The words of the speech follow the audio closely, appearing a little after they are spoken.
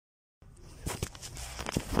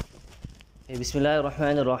بسم الله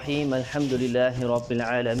الرحمن الرحيم الحمد لله رب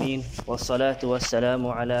العالمين والصلاة والسلام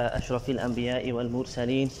على أشرف الأنبياء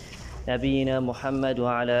والمرسلين نبينا محمد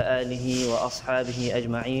وعلى آله وأصحابه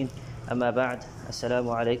أجمعين أما بعد السلام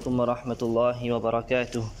عليكم ورحمة الله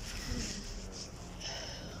وبركاته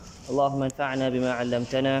اللهم انفعنا بما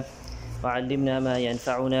علمتنا وعلمنا ما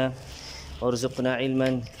ينفعنا وارزقنا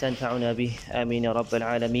علما تنفعنا به آمين يا رب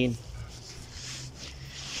العالمين.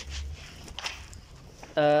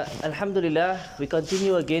 Alhamdulillah, we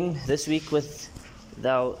continue again this week with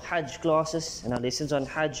our Hajj classes and our lessons on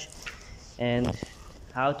Hajj and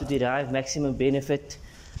how to derive maximum benefit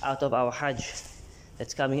out of our Hajj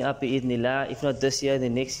that's coming up bi'idhnillah, if not this year,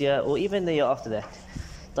 then next year, or even the year after that.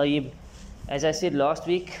 Tayyib, as I said last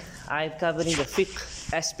week, I'm covering the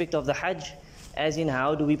fiqh aspect of the Hajj, as in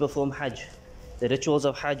how do we perform Hajj, the rituals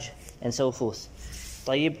of Hajj and so forth.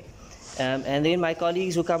 Tayyib, and then my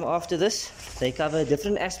colleagues who come after this, they cover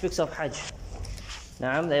different aspects of Hajj.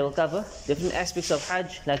 Naam, they will cover different aspects of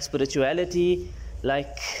Hajj, like spirituality,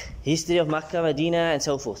 like history of Makkah, Medina, and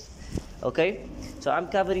so forth. Okay, so I'm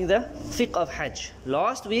covering the fiqh of Hajj.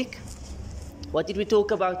 Last week, what did we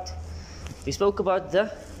talk about? We spoke about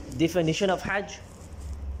the definition of Hajj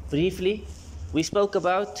briefly. We spoke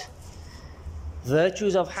about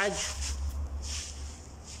virtues of Hajj.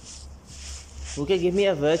 Who can give me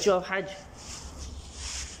a virtue of Hajj?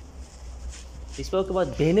 We spoke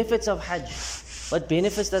about benefits of Hajj. What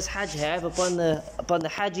benefits does Hajj have upon the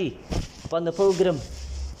Haji, upon the pilgrim?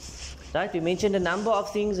 Right? We mentioned a number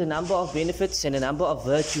of things, a number of benefits, and a number of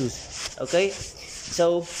virtues. Okay?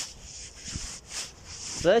 So,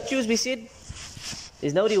 virtues, we said,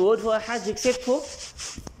 there's no reward for a Hajj except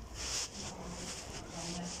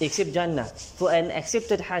Jannah, for an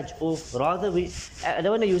accepted Hajj, or rather, I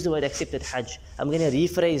don't want to use the word accepted Hajj. I'm going to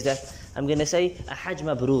rephrase that. I'm going to say a Hajj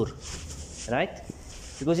Mabrur, right?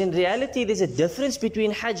 Because in reality, there's a difference between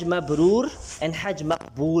Hajj Mabrur and Hajj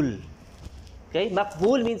Maqbool. Okay,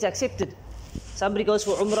 Maqbool means accepted. Somebody goes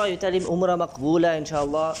for Umrah, you tell him Umrah Maqboola,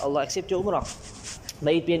 inshallah, Allah accept your Umrah.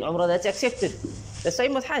 May it be an Umrah that's accepted. The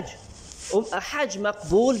same with Hajj. A Hajj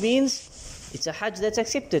Maqbool means it's a Hajj that's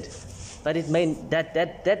accepted. But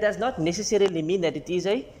that does not necessarily mean that it is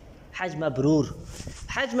a Hajj Mabrur.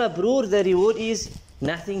 Hajj Mabrur, the reward is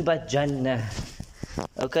nothing but Jannah.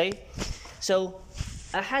 Okay? So,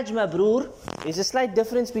 a Hajj Mabrur is a slight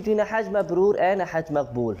difference between a Hajj Mabrur and a Hajj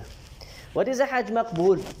Maqbool. What is a Hajj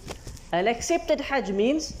Maqbool? An accepted Hajj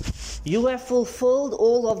means you have fulfilled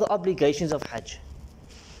all of the obligations of Hajj.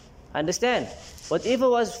 Understand?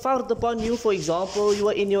 Whatever was fard upon you, for example, you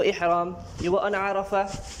were in your ihram, you were on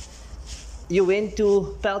Arafah, you went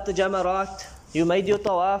to Pelt Jamarat, you made your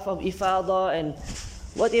tawaf of ifada and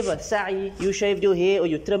whatever, sa'i, you shaved your hair or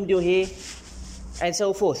you trimmed your hair and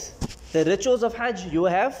so forth. The rituals of Hajj you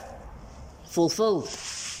have fulfilled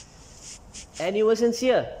and you were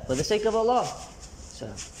sincere for the sake of Allah. So,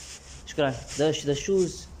 shukran. The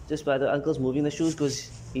shoes, just by the uncle's moving the shoes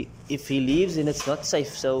because if he leaves then it's not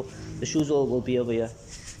safe, so the shoes will be over here.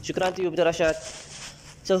 Shukran to you, Abdul Rashad.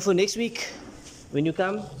 So for next week, when you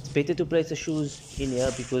come, it's better to place the shoes in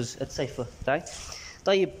here because it's safer, right?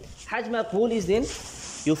 Tayyib, Hajj Maqbool is then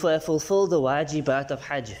you fulfill the wajibat of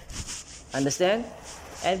Hajj. Understand?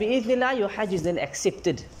 And bi'idhnillah, your Hajj is then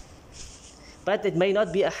accepted. But it may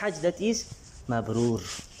not be a Hajj that is Mabrur.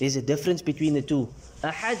 There's a difference between the two.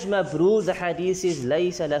 A Hajj Mabrur, the hadith says,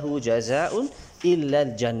 لَيْسَ لَهُ جَزَاءٌ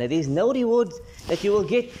إِلَّا الْجَنَّةِ. There's no reward that you will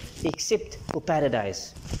get except for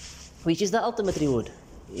paradise, which is the ultimate reward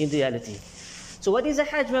in reality. So what is a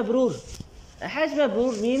Hajj Mabrur? A Hajj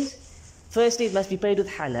Mabrur means, firstly, it must be paid with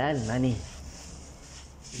halal money.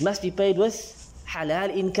 It must be paid with halal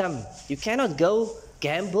income. You cannot go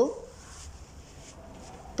gamble,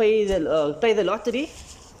 pay the lottery,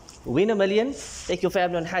 win $1 million, take your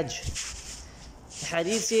family on Hajj. The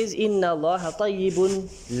hadith says, إِنَّ اللَّهَ طَيِّبٌ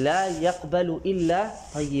لَا يَقْبَلُ إِلَّا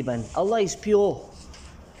طَيِّبًا. Allah is pure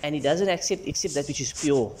and He doesn't accept except that which is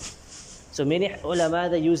pure. So many ulama,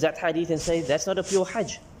 they use that hadith and say that's not a pure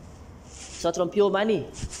Hajj. It's not from pure money.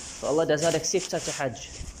 So Allah does not accept such a Hajj.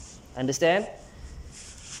 Understand?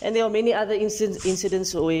 And there are many other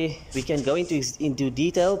incidents where we can go into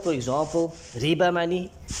detail. For example, riba money.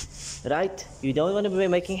 Right? You don't want to be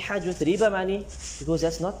making Hajj with riba money because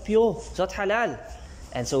that's not pure. It's not halal.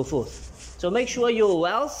 And so forth. So make sure your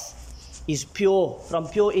wealth is pure, from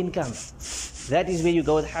pure income. That is where you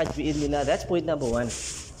go with Hajj bi'idhnillah. That's point number one.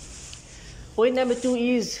 Point number two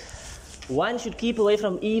is, one should keep away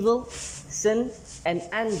from evil, sin, and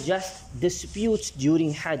unjust disputes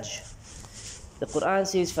during Hajj. The Quran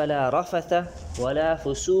says, فَلَا رَفَثَ وَلَا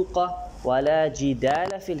فُسُوقَ وَلَا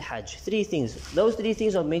جِدَالَ فِي الْحَجِّ. Three things. Those three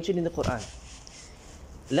things are mentioned in the Quran.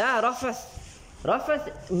 La rafath.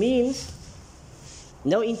 Rafath means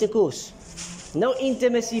no intercourse, no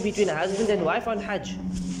intimacy between husband and wife on Hajj.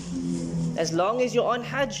 As long as you're on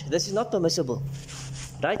Hajj, this is not permissible.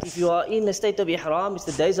 Right? If you are in a state of ihram, it's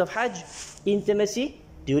the days of Hajj, intimacy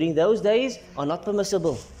during those days are not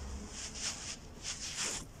permissible.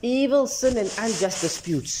 Evil, sin and unjust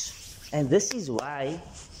disputes. And this is why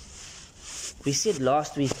we said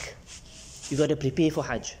last week, you got to prepare for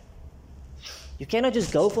Hajj. You cannot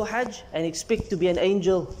just go for Hajj and expect to be an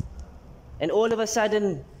angel, and all of a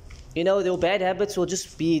sudden, your bad habits will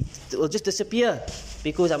just disappear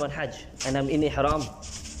because I'm on Hajj and I'm in ihram.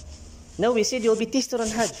 No, we said you'll be tested on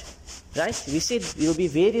Hajj, right? We said there will be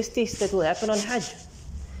various tests that will happen on Hajj.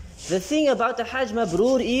 The thing about the Hajj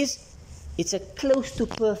Mabrur is, it's a close to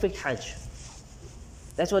perfect Hajj.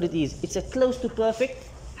 That's what it is. It's a close to perfect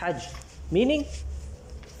Hajj. Meaning,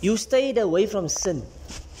 you stayed away from sin.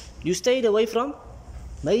 You stayed away from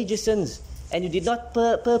major sins. And you did not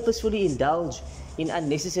purposefully indulge in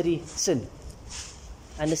unnecessary sin.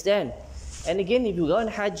 Understand? And again, if you go on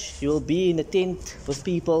Hajj, you will be in a tent with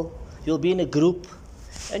people. You'll be in a group.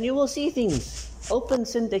 And you will see things. Open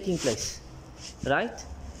sin taking place. Right?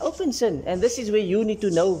 Open sin. And this is where you need to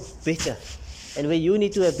know better. And where you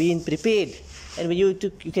need to have been prepared. And where you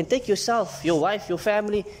can take yourself, your wife, your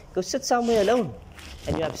family, go sit somewhere alone.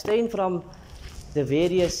 And you abstain from the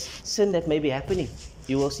various sin that may be happening.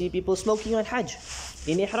 You will see people smoking on Hajj,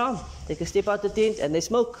 in ihram. Take a step out the tent and they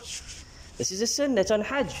smoke. This is a sin that's on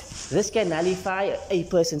Hajj. This can nullify a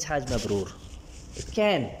person's Hajj Mabrur. It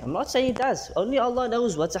can. I'm not saying it does. Only Allah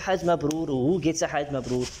knows what's a Hajj Mabrur, or who gets a Hajj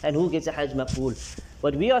Mabrur, and who gets a Hajj Maqbool.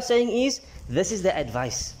 What we are saying is, this is the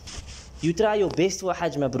advice. You try your best for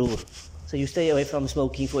Hajj Mabrur. So you stay away from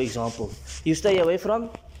smoking, for example. You stay away from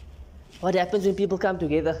what happens when people come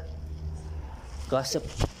together. Gossip,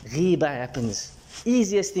 ghiba happens.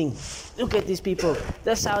 Easiest thing. Look at these people.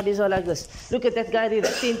 The Saudis are like this. Look at that guy there.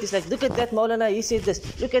 That tent is like, look at that Maulana, he said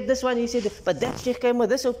this. Look at this one, he said this. But that Sheikh came with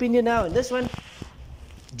this opinion now. And this one,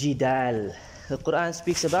 Jidal. The Quran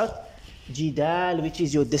speaks about Jidal, which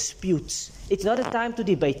is your disputes. It's not a time to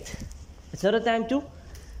debate. It's not a time to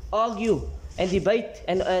argue and debate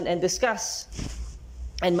and discuss.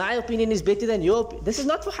 And my opinion is better than your opinion. This is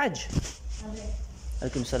not for Hajj.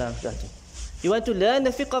 Alaikum salam. You want to learn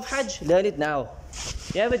the fiqh of Hajj? Learn it now.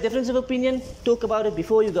 You have a difference of opinion? Talk about it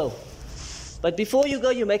before you go. But before you go,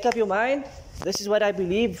 you make up your mind. This is what I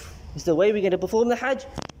believe is the way we're going to perform the Hajj.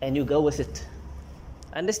 And you go with it.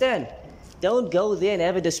 Understand? Don't go there and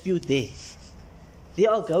have a dispute there.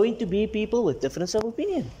 There are going to be people with difference of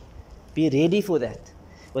opinion. Be ready for that.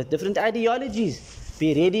 With different ideologies.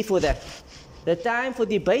 Be ready for that. The time for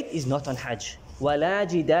debate is not on Hajj. وَلَا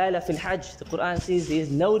جِدَالَ فِي الْحَجِّ. The Quran says there is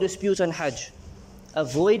no disputes on Hajj.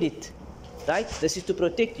 Avoid it. Right? This is to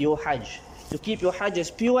protect your Hajj. To keep your Hajj as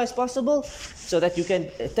pure as possible, so that you can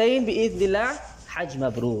attain bi'idhnillah Hajj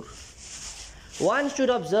Mabrur. One should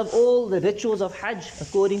observe all the rituals of Hajj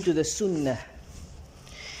according to the Sunnah.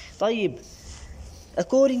 طيب.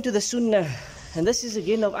 According to the Sunnah. And this is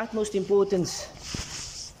again of utmost importance.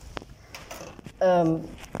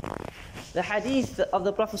 The hadith of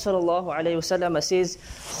the Prophet ﷺ says,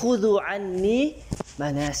 خُذُوا عَنِّي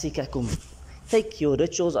مَنَاسِكَكُمْ. Take your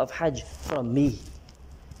rituals of Hajj from me.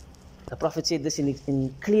 The Prophet said this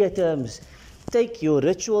in clear terms. Take your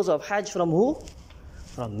rituals of Hajj from who?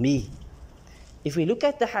 From me. If we look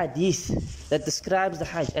at the hadith that describes the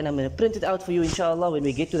Hajj, and I'm going to print it out for you inshallah when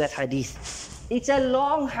we get to that hadith. It's a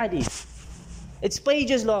long hadith. It's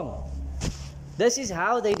pages long. This is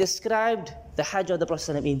how they described the Hajj of the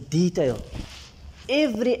Prophet ﷺ in detail.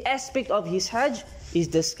 Every aspect of his Hajj is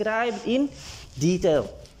described in detail.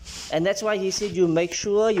 And that's why he said, you make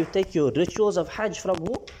sure you take your rituals of Hajj from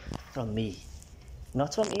who? From me.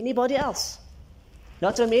 Not from anybody else.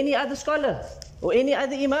 Not from any other scholar or any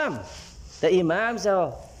other imam. The imams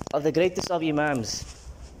are the greatest of imams.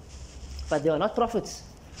 But they are not prophets.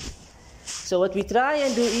 So what we try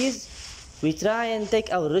and do is, we try and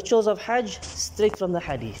take our rituals of Hajj straight from the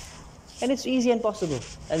hadith. And it's easy and possible.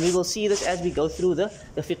 And we will see this as we go through the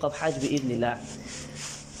fiqh of Hajj bi'idhnillah.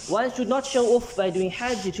 One should not show off by doing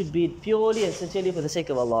Hajj. It should be purely and sincerely for the sake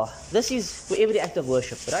of Allah. This is for every act of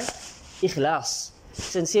worship, right? Ikhlas,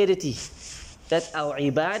 sincerity. That our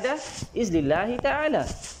ibadah is lillahi ta'ala.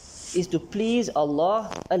 Is to please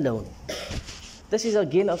Allah alone. This is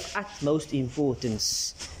again of utmost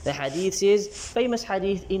importance. The hadith says, famous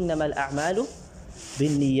hadith, إِنَّمَا الْأَعْمَالُ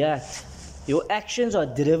بِالنِّيَّاتِ. Your actions are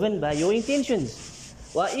driven by your intentions.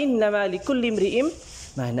 وَإِنَّمَا لِكُلِّ امْرِئٍ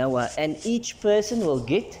مَا نَوَى. And each person will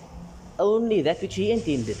get only that which he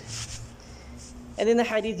intended. And then the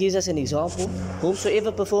hadith gives us an example.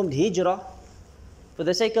 Whomsoever performed hijrah for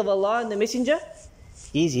the sake of Allah and the Messenger,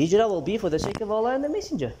 his hijrah will be for the sake of Allah and the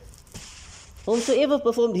Messenger. Whomsoever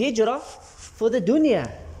performed hijrah for the dunya.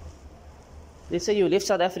 Let's say you left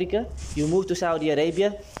South Africa, you moved to Saudi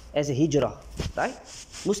Arabia as a hijrah, right?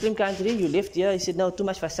 Muslim country, you left here, you said, no, too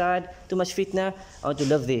much fasad, too much fitna, I want to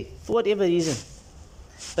live there, for whatever reason.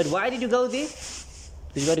 But why did you go there?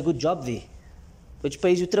 Because you got a good job there, which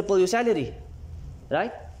pays you triple your salary,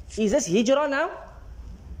 right? Is this hijrah now?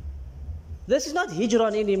 This is not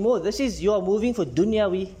hijrah anymore. This is you are moving for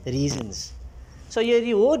dunyawi reasons. So your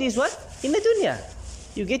reward is what? In the dunya.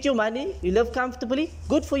 You get your money, you live comfortably,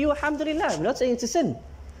 good for you, alhamdulillah. I'm not saying it's a sin,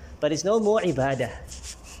 but it's no more ibadah.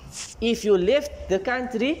 If you left the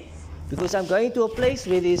country because I'm going to a place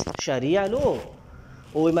where there's Sharia law,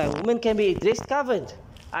 or where my woman can be dressed covered,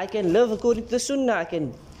 I can live according to the sunnah, I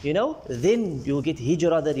can, then you will get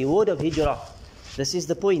hijrah, the reward of hijrah. This is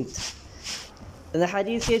the point. And the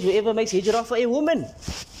hadith says, whoever makes hijrah for a woman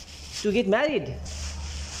to get married,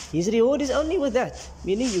 his reward is only with that.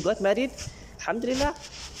 Meaning you got married, alhamdulillah,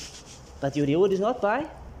 but your reward is not by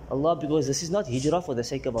Allah, because this is not hijrah for the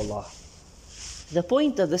sake of Allah. The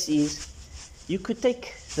point of this is, you could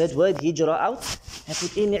take that word hijrah out and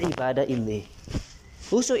put any ibadah in there.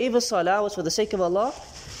 Whosoever salah was for the sake of Allah,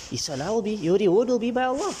 his salah will be, your reward will be by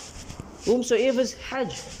Allah. Whomsoever's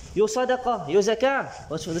hajj, your sadaqah, your zakah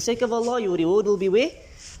was for the sake of Allah, your reward will be where?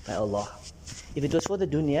 By Allah. If it was for the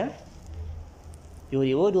dunya, your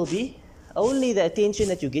reward will be only the attention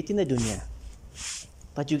that you get in the dunya,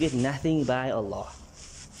 but you get nothing by Allah.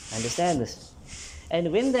 Understand this?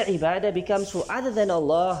 And when the ibadah becomes for other than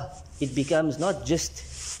Allah, it becomes not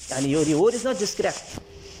just, and your reward is not just scrapped,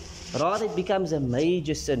 rather it becomes a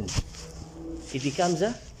major sin. It becomes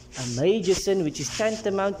a major sin, which is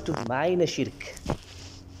tantamount to minor shirk.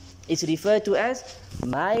 It's referred to as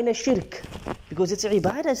minor shirk, because it's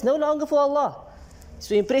ibadah, it's no longer for Allah. It's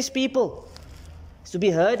to impress people. It's to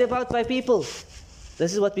be heard about by people.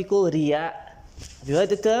 This is what we call riya. Have you heard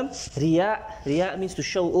the term? Riya. Riya means to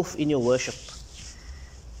show off in your worship.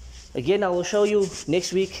 Again, I will show you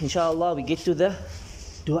next week, inshallah, we get to the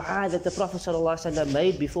dua that the Prophet ﷺ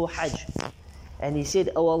made before Hajj. And he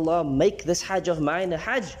said, oh Allah, make this Hajj of mine a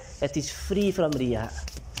Hajj that is free from riya.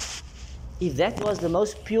 If that was the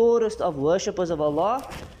most purest of worshippers of Allah,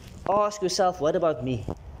 ask yourself, what about me?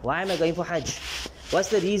 Why am I going for Hajj? What's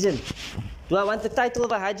the reason? Do I want the title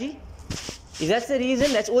of a Haji? If that's the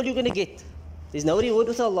reason, that's all you're going to get. There's no reward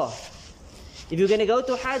with Allah. If you're going to go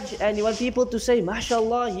to Hajj and you want people to say,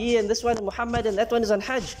 MashaAllah, he and this one Muhammad and that one is on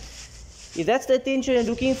Hajj, if that's the attention you're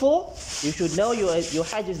looking for, you should know your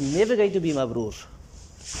Hajj is never going to be mabrur.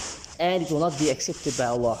 And it will not be accepted by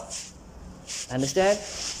Allah. Understand?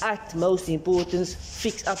 At most importance,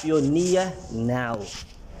 fix up your niyyah now.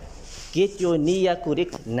 Get your niyyah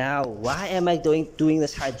correct now. Why am I doing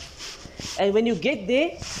this Hajj? And when you get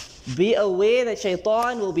there, be aware that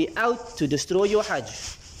shaitan will be out to destroy your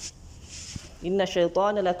Hajj. Inna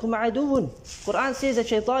shaytana lakum aduun. Quran says that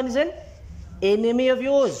shaitan is an enemy of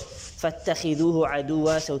yours. فَاتَّخِذُوهُ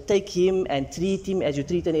عَدُوًا. So take him and treat him as you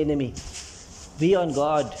treat an enemy. Be on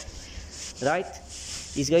guard. Right?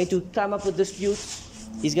 He's going to come up with disputes.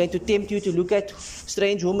 He's going to tempt you to look at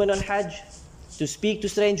strange women on Hajj, to speak to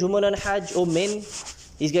strange women on Hajj or men.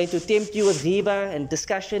 He's going to tempt you with ghiba and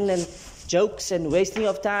discussion and jokes and wasting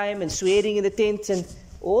of time and swearing in the tents, and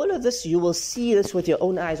all of this, you will see this with your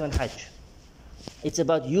own eyes on Hajj. It's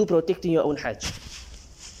about you protecting your own Hajj.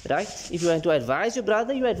 Right? If you want to advise your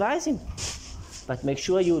brother, you advise him. But make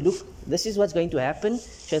sure you look, this is what's going to happen.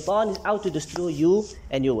 Shaitan is out to destroy you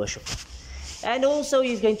and your worship. And also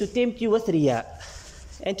he's going to tempt you with riya.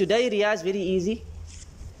 And today riya is very easy.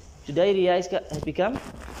 Today riya has become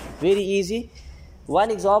very easy.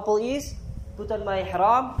 One example is, put on my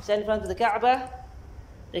ihram, stand in front of the Kaaba,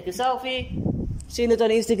 take a selfie, send it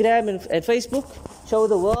on Instagram and Facebook, show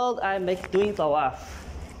the world I'm doing tawaf.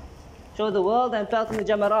 Show the world I'm pelting the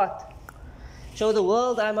jamarat. Show the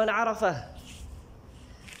world I'm on Arafah.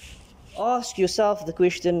 Ask yourself the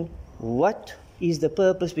question, what is the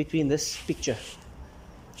purpose between this picture?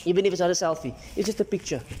 Even if it's not a selfie, it's just a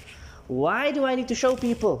picture. Why do I need to show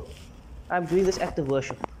people I'm doing this act of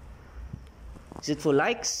worship? Is it for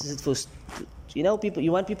likes? Is it for, people?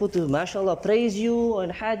 You want people to, mashallah, praise you on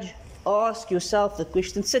Hajj? Ask yourself the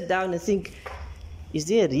question. Sit down and think, is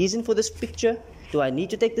there a reason for this picture? Do I need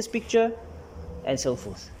to take this picture? And so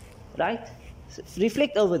forth. Right? So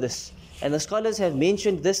reflect over this. And the scholars have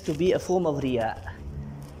mentioned this to be a form of riya,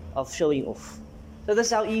 of showing off. So this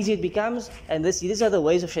is how easy it becomes, and these are the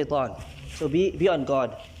ways of shaitan. So be on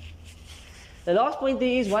guard. The last point there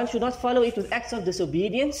is one should not follow it with acts of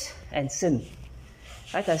disobedience and sin.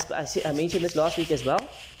 Right? I mentioned this last week as well.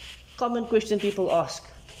 Common question people ask,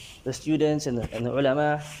 the students and the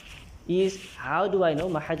ulama, is how do I know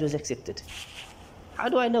my hajj was accepted? How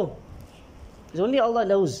do I know? Because only Allah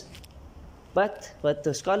knows. But what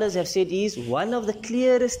the scholars have said is one of the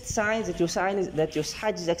clearest signs that your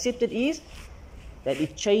hajj is accepted is that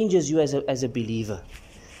it changes you as a believer.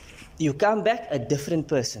 You come back a different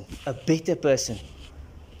person, a better person.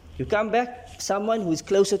 You come back someone who is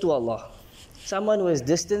closer to Allah, someone who has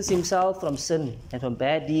distanced himself from sin and from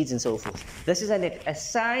bad deeds and so forth. This is a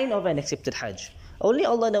sign of an accepted hajj. Only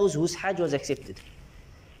Allah knows whose hajj was accepted.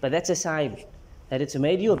 But that's a sign that it's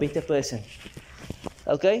made you a better person.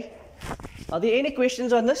 Okay? Are there any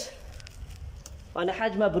questions on this? On a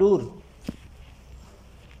hajj mabrur?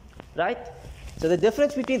 Right? So the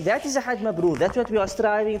difference between that is a hajj mabrur. That's what we are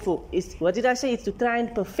striving for. What did I say? It's to try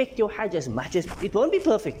and perfect your hajj as much as... It won't be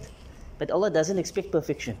perfect. But Allah doesn't expect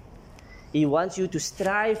perfection. He wants you to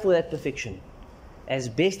strive for that perfection as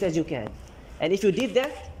best as you can. And if you did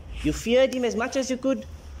that, you feared Him as much as you could,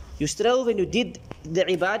 you strove and you did the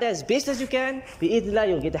ibadah as best as you can, bi'idhnillah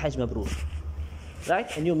you'll get a hajj mabrur.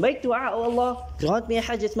 Right? And you make dua, oh Allah, grant me a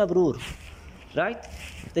hajj mabrur. Right?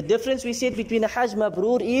 The difference we said between a hajj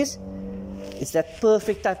mabrur is, it's that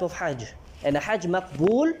perfect type of hajj. And a hajj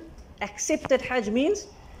maqbool, accepted hajj means,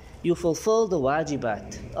 you fulfill the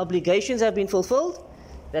wajibat. Obligations have been fulfilled,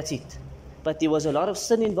 that's it. But there was a lot of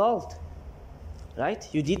sin involved. Right?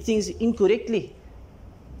 You did things incorrectly.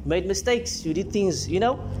 Made mistakes. You did things,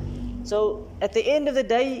 So at the end of the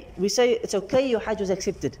day, we say it's okay, your hajj was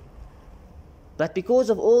accepted. But because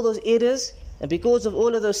of all those errors and because of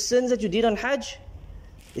all of those sins that you did on hajj,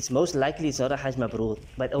 it's most likely it's not a hajj mabrur.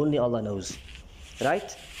 But only Allah knows. Right?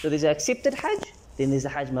 So there's an accepted hajj, then there's a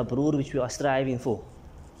hajj mabrur which we are striving for.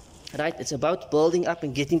 Right? It's about building up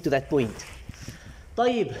and getting to that point.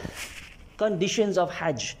 Tayyib. Conditions of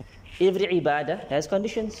hajj. Every ibadah has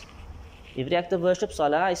conditions. Every act of worship,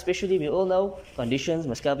 salah especially, we all know conditions,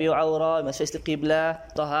 must cover your awrah, must face the qibla,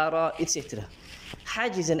 tahara, etc.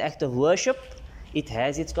 Hajj is an act of worship. It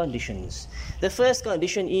has its conditions. The first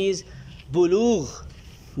condition is bulugh,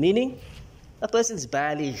 meaning a person's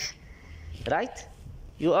baligh, right?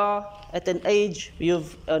 You are at an age, you're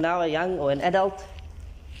now a young or an adult,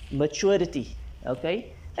 maturity,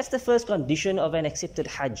 okay? That's the first condition of an accepted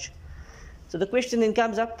hajj. So the question then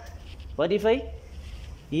comes up, what if a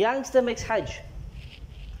youngster makes hajj?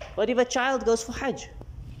 What if a child goes for hajj?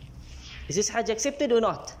 Is this hajj accepted or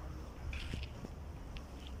not?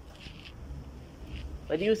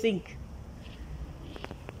 What do you think?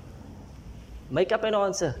 Make up an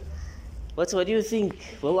answer. What do you think?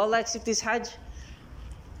 Will Allah accept this hajj?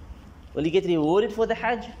 Will he get rewarded for the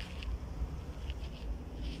hajj?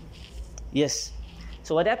 Yes.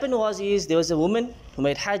 So what happened is there was a woman who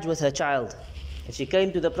made hajj with her child. And she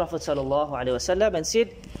came to the Prophet ﷺ and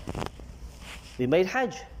said, we made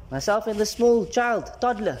hajj, myself and the small child,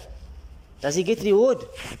 toddler. Does he get reward?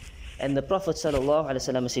 And the Prophet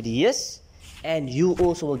ﷺ said, yes, and you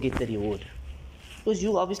also will get the reward. Because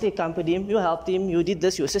you obviously accompanied him, you helped him, you did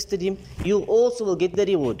this, you assisted him, you also will get the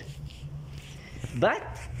reward. But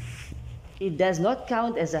it does not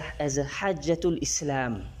count as a hajjatul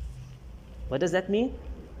Islam. What does that mean?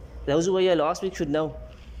 Those who were here last week should know.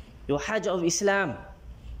 Your hajj of Islam,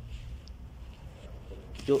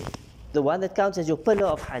 the one that counts as your pillar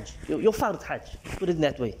of hajj, your fard hajj, put it in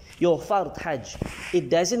that way, your fard hajj, it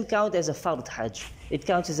doesn't count as a fard hajj, it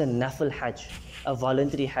counts as a nafil hajj, a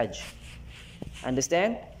voluntary hajj.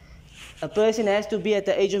 Understand? A person has to be at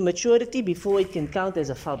the age of maturity before it can count as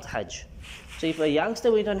a fard hajj. So if a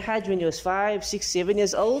youngster went on hajj when he was 5, 6, 7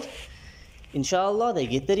 years old, inshallah they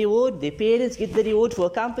get the reward, their parents get the reward for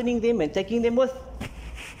accompanying them and taking them with.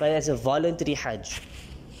 But as a voluntary hajj,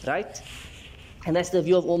 right? And that's the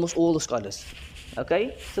view of almost all the scholars.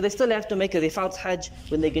 Okay? So they still have to make their fard hajj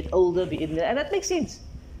when they get older, and that makes sense.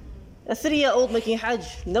 A 3-year-old making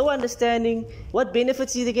hajj, no understanding, what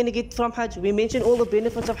benefits is they going to get from hajj? We mentioned all the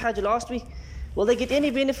benefits of hajj last week. Will they get any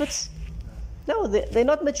benefits? No, they're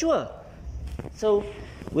not mature. So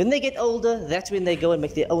when they get older, that's when they go and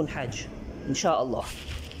make their own hajj, inshallah.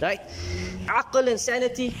 Right? Aql and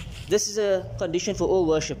sanity, this is a condition for all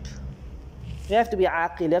worship. You have to be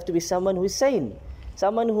aqil, you have to be someone who is sane.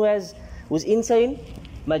 Someone who's insane,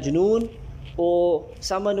 majnoon, or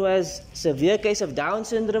someone who has severe case of Down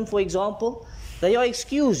syndrome, for example, they are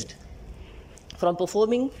excused from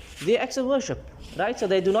performing their acts of worship. Right? So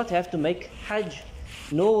they do not have to make hajj,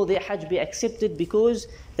 nor will their hajj be accepted because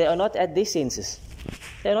they are not at their senses.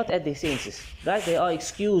 They are not at their senses. Right? They are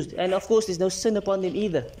excused. And of course there's no sin upon them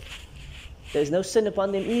either. There is no sin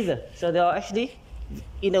upon them either. So they are actually,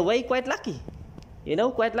 in a way, quite lucky.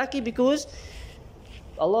 Quite lucky because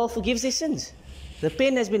Allah forgives their sins. The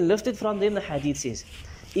pen has been lifted from them, the hadith says.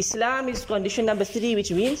 Islam is condition number 3,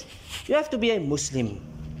 which means you have to be a Muslim.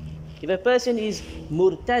 If a person is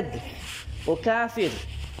murtad or kafir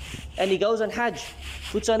and he goes on Hajj,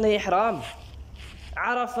 puts on the ihram,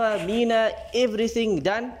 Arafah, Mina, everything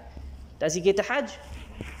done, does he get a Hajj?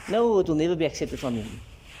 No, it will never be accepted from him.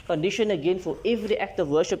 Condition again for every act of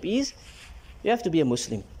worship is you have to be a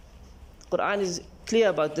Muslim. Quran is clear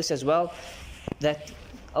about this as well, that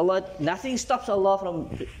Allah, nothing stops Allah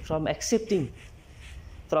from accepting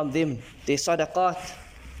from them their sadaqat,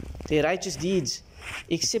 their righteous deeds,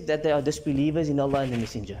 except that they are disbelievers in Allah and the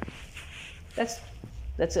Messenger.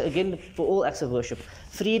 That's again for all acts of worship.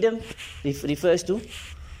 Freedom refers to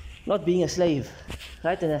not being a slave,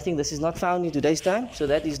 right? And I think this is not found in today's time. So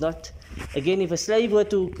that is not, again, if a slave were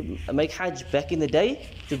to make Hajj back in the day,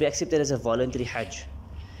 to be accepted as a voluntary Hajj.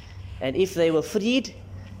 And if they were freed,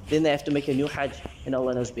 then they have to make a new Hajj, and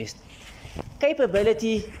Allah knows best.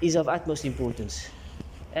 Capability is of utmost importance.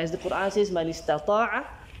 As the Quran says, مَنِ اسْتَطَاعَ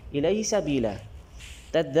إِلَيْهِ سَبِيلًا,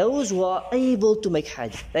 that those who are able to make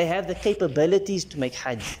Hajj, they have the capabilities to make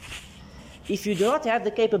Hajj. If you do not have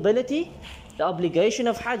the capability, the obligation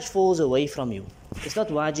of Hajj falls away from you. It's not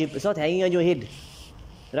wajib, it's not hanging on your head,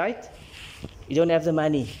 right? You don't have the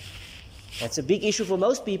money. That's a big issue for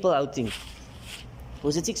most people, I would think,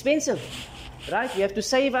 because it's expensive. Right? We have to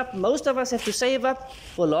save up. Most of us have to save up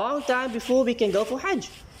for a long time before we can go for Hajj,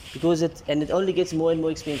 because it only gets more and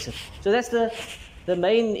more expensive. So that's the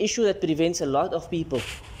main issue that prevents a lot of people.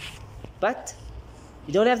 But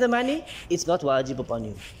you don't have the money, it's not wajib upon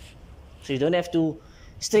you. So you don't have to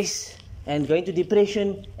stress and go into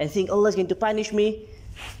depression and think Allah is going to punish me.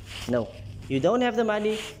 No, you don't have the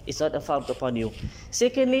money, it's not a fard upon you.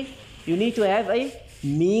 Secondly, you need to have a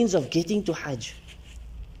means of getting to Hajj,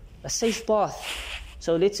 a safe path.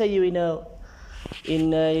 So let's say you're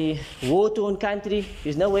in a war-torn country,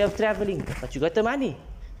 there's no way of traveling, but you got the money.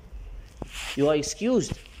 You are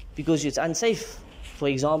excused because it's unsafe. For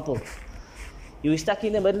example, you're stuck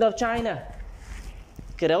in the middle of China,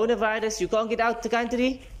 coronavirus, you can't get out the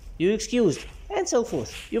country, you're excused, and so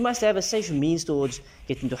forth. You must have a safe means towards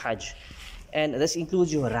getting to Hajj. And this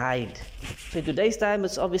includes your ride. So in today's time,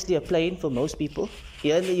 it's obviously a plane for most people.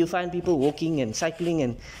 Here you find people walking and cycling,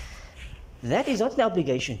 and that is not an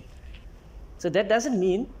obligation. So that doesn't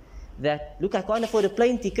mean that, look, I can't afford a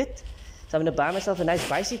plane ticket, so I'm going to buy myself a nice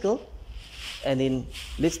bicycle, and then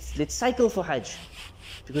let's cycle for Hajj,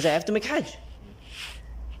 because I have to make Hajj.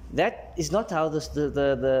 That is not how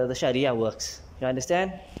the Sharia works. You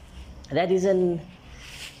understand?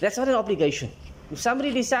 That's not an obligation. If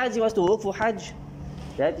somebody decides he wants to work for Hajj,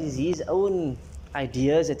 that is his own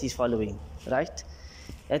ideas that he's following, right?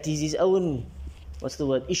 That is his own,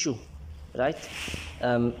 issue, right?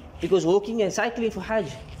 Because walking and cycling for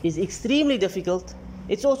Hajj is extremely difficult.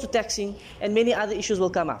 It's also taxing, and many other issues will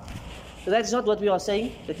come up. So that's not what we are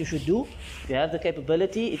saying that you should do. If you have the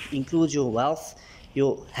capability, it includes your wealth.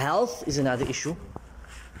 Your health is another issue,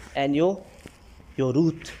 and your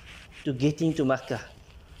route to getting to Makkah,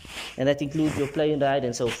 and that includes your plane ride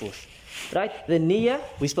and so forth. Right? The niyyah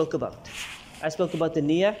we spoke about. I spoke about the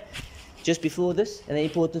niyyah just before this, and the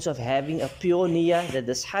importance of having a pure niyyah, that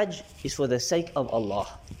this Hajj is for the sake of Allah.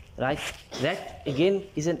 Right? That again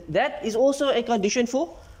that is also a condition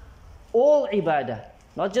for all ibadah.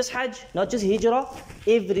 Not just Hajj, not just Hijrah.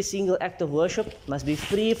 Every single act of worship must be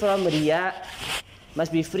free from riya,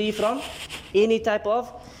 must be free from any type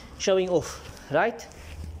of showing off. Right?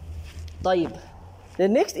 طيب. The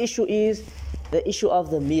next issue is the issue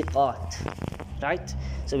of the miqat. Right?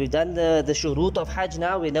 So we've done the shurut of Hajj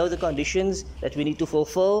now. We know the conditions that we need to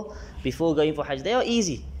fulfill before going for Hajj. They are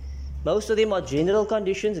easy. Most of them are general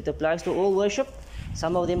conditions. It applies to all worship.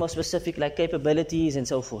 Some of them are specific, like capabilities and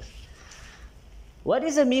so forth. What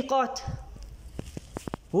is a miqat?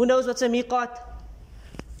 Who knows what's a miqat?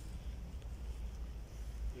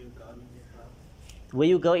 Where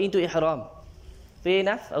you go into ihram. Fair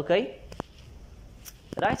enough, okay.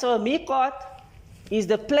 Right, so a miqat is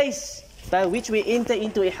the place by which we enter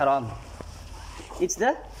into ihram. It's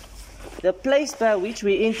the place by which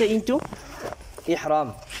we enter into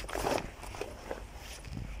ihram.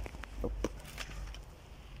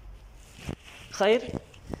 Khair.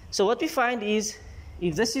 So what we find is,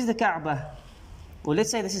 if this is the Kaaba, or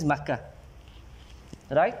let's say this is Makkah,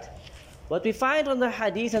 right? What we find on the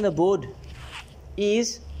hadith and the board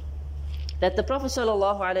is that the Prophet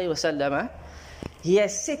ﷺ, he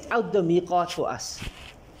has set out the miqat for us.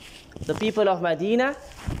 The people of Medina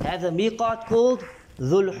have the miqat called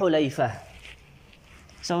Dhul Hulayfa.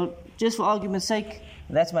 So just for argument's sake,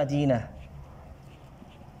 that's Medina.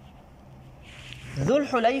 Dhul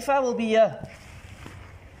Hulayfa will be here.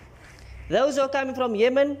 Those who are coming from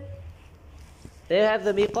Yemen, they have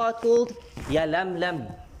the miqat called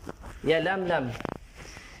Yalamlam. Yalamlam.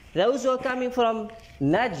 Those who are coming from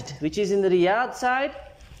Najd, which is in the Riyadh side,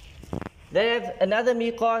 they have another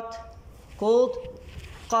miqat called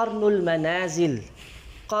Qarnul Manazil.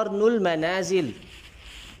 Qarnul Manazil.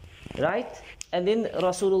 Right? And then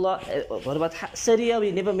Rasulullah, what about Syria?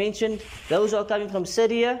 We never mentioned. Those who are coming from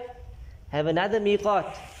Syria have another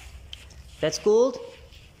miqat. That's called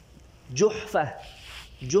Juhfa.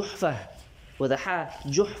 Juhfa. With a ha.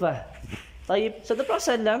 Juhfa. طيب. So the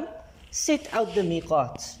Prophet ﷺ set out the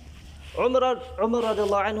miqats. Umar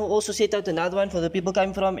radiallahu anhu also set out another one for the people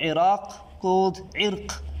coming from Iraq called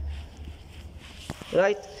Irq.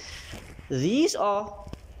 Right? These are,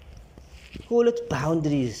 call it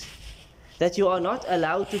boundaries that you are not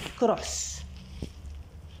allowed to cross.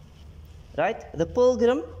 Right? The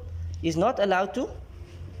pilgrim is not allowed to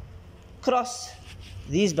cross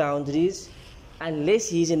these boundaries unless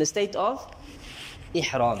he is in a state of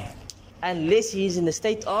ihram. Unless he is in a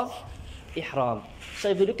state of ihram. So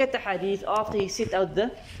if you look at the hadith, after he set out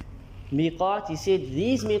the miqat, he said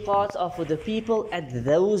these miqats are for the people at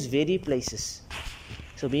those very places.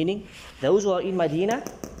 So meaning, those who are in Medina,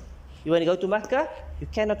 you want to go to Mecca, you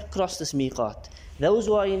cannot cross this miqat. Those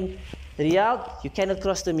who are in Riyadh, you cannot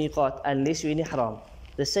cross the miqat unless you're in ihram.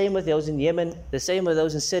 The same with those in Yemen, the same with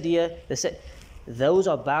those in Syria. Those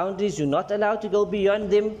are boundaries, you're not allowed to go beyond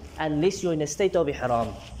them unless you're in a state of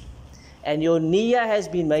ihram. And your niyyah has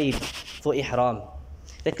been made for ihram.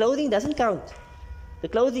 The clothing doesn't count. The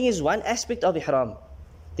clothing is one aspect of ihram.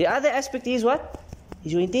 The other aspect is what?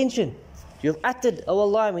 Is your intention. You've uttered, oh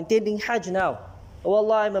Allah, I'm intending Hajj now. Oh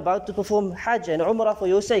Allah, I'm about to perform Hajj and Umrah for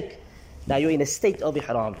your sake. Now you're in a state of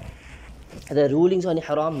ihram. The rulings on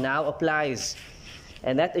ihram now applies.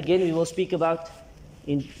 And that again we will speak about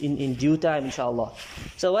in due time, inshallah.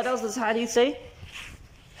 So what else does hadith say?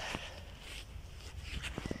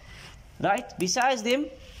 Right? Besides them,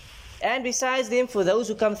 for those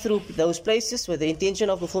who come through those places with the intention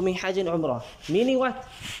of performing Hajj and Umrah. Meaning what?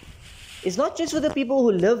 It's not just for the people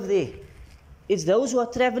who live there. It's those who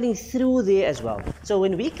are traveling through there as well. So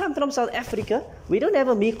when we come from South Africa, we don't have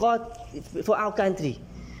a miqat for our country.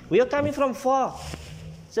 We are coming from far.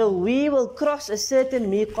 So we will cross a certain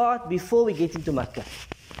miqat before we get into Mecca.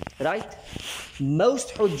 Right?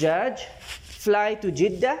 Most Hujjaj fly to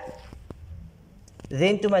Jeddah,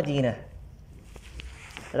 then to Medina.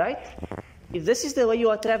 Right? If this is the way you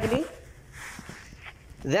are traveling,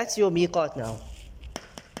 that's your miqat now.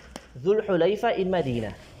 Dhul Hulayfa in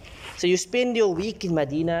Medina. So you spend your week in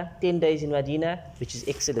Medina, 10 days in Medina, which is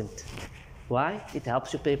excellent. Why? It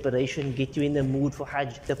helps your preparation, get you in the mood for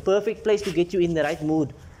Hajj. The perfect place to get you in the right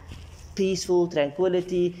mood. Peaceful,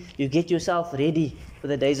 tranquility. You get yourself ready for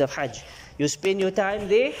the days of Hajj. You spend your time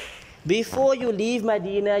there. Before you leave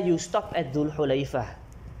Medina, you stop at Dhul Hulayfa.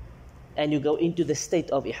 And you go into the state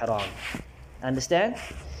of ihram. Understand?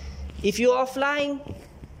 If you are flying,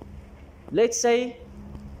 let's say,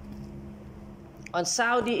 on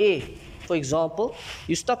Saudi Air, for example,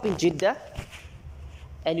 you stop in Jeddah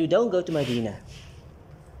and you don't go to Medina.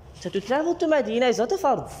 So to travel to Medina is not a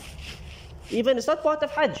fard. Even it's not part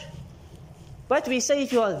of Hajj. But we say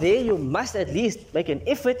if you are there, you must at least make an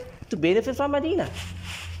effort to benefit from Medina.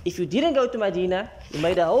 If you didn't go to Medina, you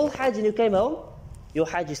made a whole Hajj and you came home, your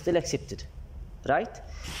Hajj is still accepted. Right?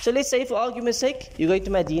 So let's say for argument's sake, you're going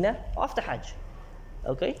to Medina after Hajj.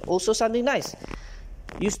 Okay? Also something nice.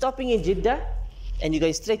 You're stopping in Jeddah and you're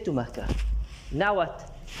going straight to Mecca. Now what?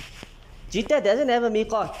 Jeddah doesn't have a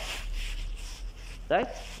miqat. Right?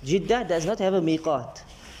 Jeddah does not have a miqat.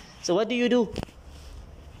 So what do?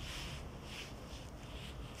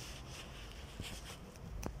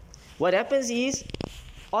 What happens is,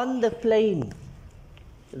 on the plane,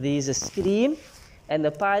 there is a screen and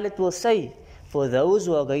the pilot will say, for those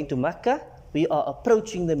who are going to Mecca, we are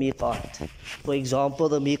approaching the miqat. For example,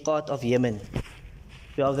 the miqat of Yemen.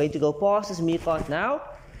 We are going to go past this miqat now,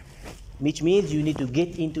 which means you need to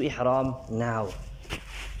get into ihram now.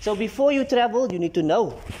 So before you travel, you need to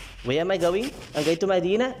know, where am I going? I'm going to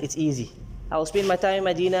Medina, it's easy. I'll spend my time in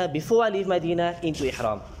Medina before I leave Medina into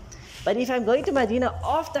ihram. But if I'm going to Medina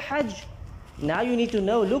after Hajj, now you need to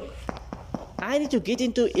know, look, I need to get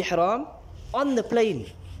into ihram on the plane.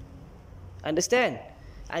 Understand?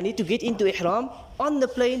 I need to get into ihram on the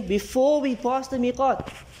plane before we pass the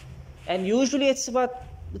miqat. And usually it's about,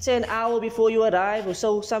 let's say, an hour before you arrive or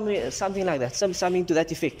so, something like that, something to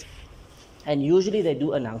that effect. And usually they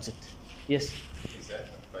do announce it. Yes? Is that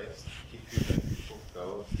advice if you let people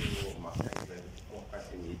go Makkah and then walk back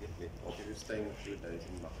immediately, or if you're staying a few days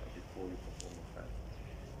in Makkah before you perform Makkah?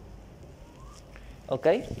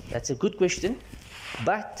 Okay, that's a good question,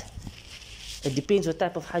 but it depends what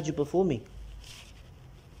type of Hajj you're performing.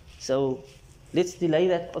 So let's delay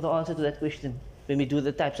the answer to that question when we do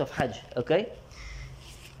the types of Hajj, okay?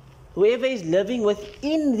 Whoever is living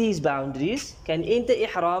within these boundaries can enter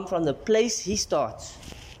Ihram from the place he starts.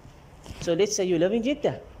 So let's say you live in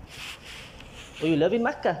Jeddah, or you live in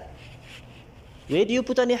Makkah. Where do you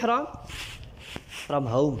put on Ihram? From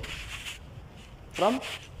home. From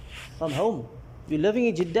home. You're living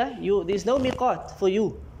in Jeddah, there's no miqat for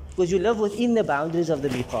you, because you live within the boundaries of the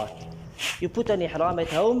miqat. You put on Ihram at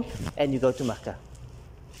home and you go to Makkah.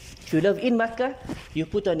 If you live in Makkah, you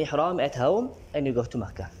put on Ihram at home and you go to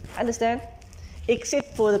Makkah. Understand?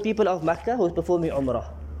 Except for the people of Makkah who are performing Umrah.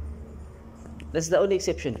 That's the only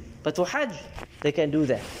exception. But for Hajj, they can do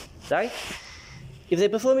that. Right? If they're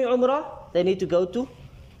performing Umrah, they need to go to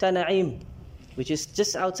Tana'im, which is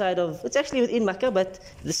just outside of, it's actually within Makkah, but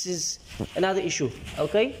this is another issue.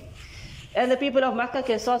 Okay? And the people of Makkah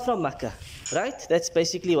can start from Makkah. Right? That's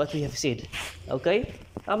basically what we have said. Okay?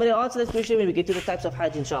 I'm going to answer this question when we get to the types of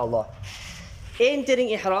Hajj, inshallah. Entering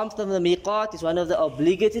Ihram from the miqat is one of the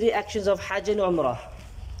obligatory actions of Hajj and Umrah.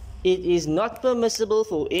 It is not permissible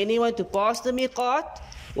for anyone to pass the miqat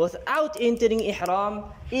without entering Ihram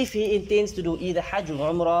if he intends to do either Hajj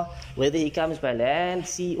or Umrah, whether he comes by land,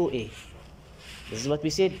 sea or air. This is what we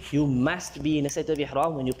said. You must be in a state of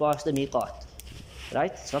Ihram when you pass the miqat.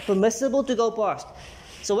 Right? It's not permissible to go past.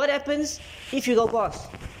 So what happens if you go past?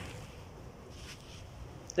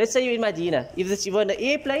 Let's say you're in Medina. If you're on an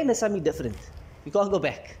airplane, there's something different. You can't go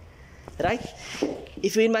back. Right?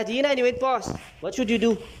 If you're in Medina and you went past, what should you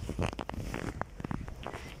do?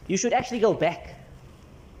 You should actually go back.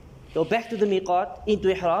 Go back to the miqat, into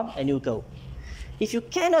Ihram, and you go. If you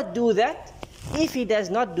cannot do that, if he does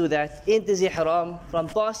not do that, enters Ihram from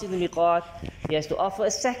passing the miqat, he has to offer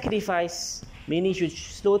a sacrifice, meaning you should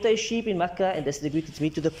slaughter a sheep in Makkah and distribute its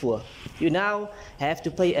meat to the poor. You now have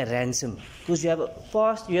to pay a ransom because you have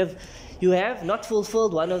passed, you have not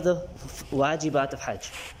fulfilled one of the wajibat of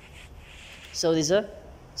Hajj. So there's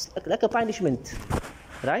like a punishment,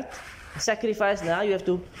 right? A sacrifice. Now you have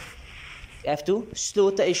to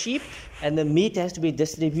slaughter a sheep, and the meat has to be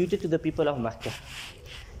distributed to the people of Makkah.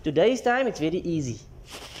 Today's time, it's very easy.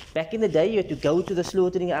 Back in the day, you had to go to the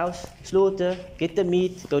slaughtering house, slaughter, get the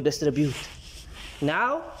meat, go distribute.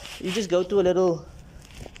 Now, you just go to a little,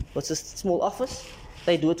 small office,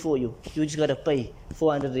 they do it for you. You just got to pay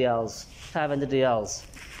 400 riyals, 500 riyals,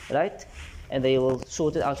 right? And they will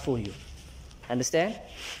sort it out for you. Understand?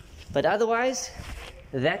 But otherwise,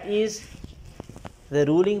 that is the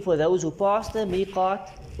ruling for those who pass the miqat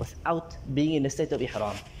without being in a state of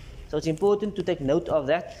ihram. So it's important to take note of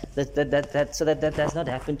that so that does not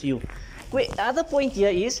happen to you. Other point here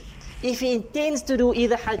is, if he intends to do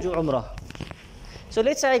either Hajj or Umrah. So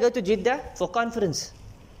let's say I go to Jeddah for conference.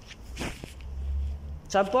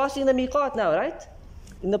 So I'm passing the miqat now, right?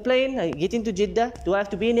 In the plane, I get into Jeddah. Do I have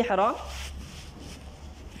to be in ihram?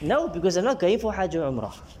 No, because I'm not going for Hajj or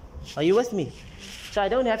Umrah. Are you with me? So I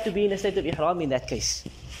don't have to be in a state of ihram in that case.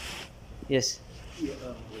 Yes? Yeah,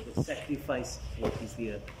 with the sacrifice, what is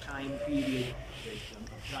the time period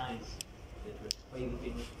that applies that we're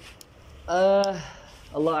paying?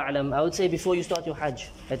 Allah A'lam. I would say before you start your Hajj,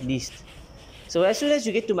 at least. So as soon as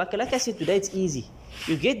you get to Makkah, like I said today, it's easy.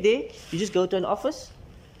 You get there, you just go to an office,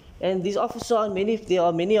 and these offices there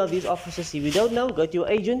are many of these offices. If you don't know, go to your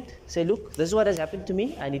agent, say, look, this is what has happened to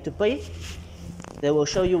me, I need to pay. They will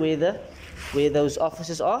show you where those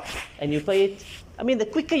offices are, and you pay it. I mean, the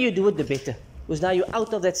quicker you do it, the better. Because now you're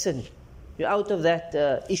out of that sin. You're out of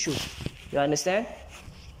that issue. You understand?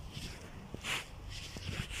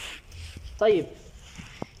 طيب.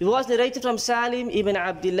 It was narrated from Salim ibn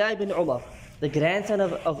Abdullah ibn Umar, the grandson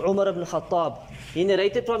of Umar ibn Khattab. He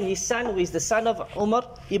narrated from his son, who is the son of Umar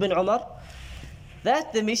ibn Umar,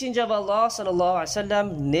 that the Messenger of Allah sallallahu alaihi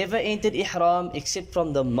wasallam never entered ihram except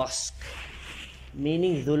from the mosque,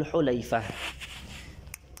 meaning Dhul Hulayfa.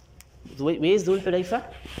 Where is Dhul Hulayfa?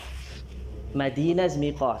 Medina's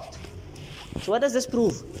miqat. So what does this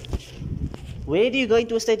prove? Where do you go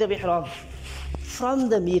into a state of ihram? From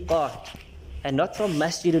the miqat, and not from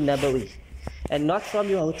Masjid al-Nabawi, and not from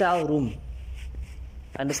your hotel room.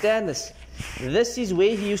 Understand this? This is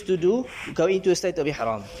where he used to go into a state of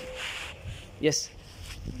ihram. Yes?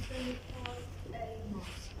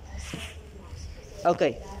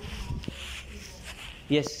 Okay.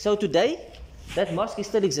 Yes, so today, that mosque is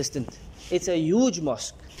still existent. It's a huge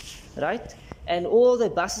mosque, right? And all the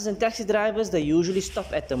buses and taxi drivers, they usually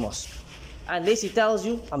stop at the mosque. unless he tells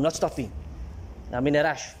you, I'm not stopping, I'm in a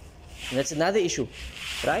rush. And that's another issue,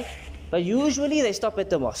 right? But usually they stop at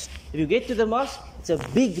the mosque. If you get to the mosque, it's a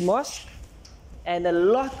big mosque and a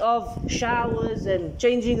lot of showers and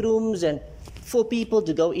changing rooms and for people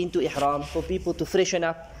to go into ihram, for people to freshen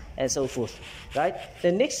up and so forth, right?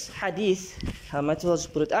 The next hadith, I might as well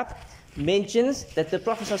just put it up, mentions that the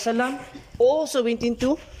Prophet ﷺ also went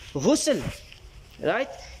into ghusl, right?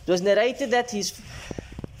 It was narrated that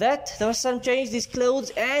the Prophet changed his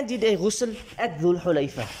clothes and did a ghusl at Dhul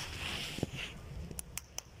Hulayfa.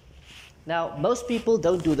 Now, most people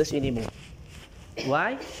don't do this anymore.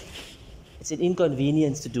 Why? It's an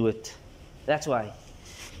inconvenience to do it. That's why.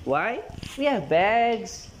 Why? We have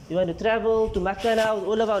bags. We want to travel to Makkah now with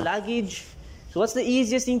all of our luggage. So what's the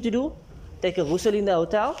easiest thing to do? Take a ghusl in the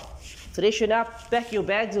hotel, freshen up, pack your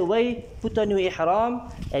bags away, put on your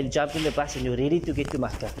ihram, and jump in the bus and you're ready to get to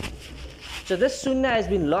Makkah. So this sunnah has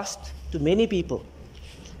been lost to many people,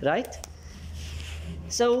 right?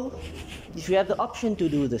 So if you have the option to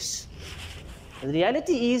do this, the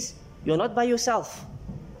reality is you're not by yourself.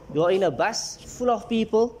 You're in a bus full of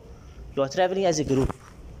people. You're traveling as a group.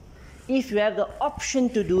 If you have the option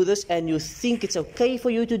to do this and you think it's okay for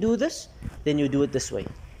you to do this, then you do it this way.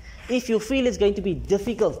 If you feel it's going to be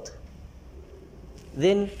difficult,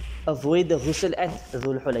 then avoid the ghusl at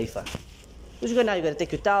Dhul Hulayfa. Because you're going to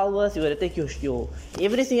take your towel with, you're going to take your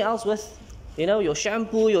everything else with, your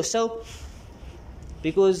shampoo, your soap.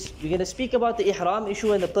 Because we're going to speak about the ihram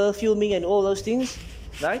issue and the perfuming and all those things,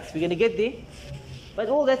 right? We're going to get there. But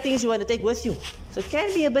all that things you want to take with you. So it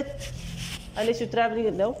can be a bit, unless you're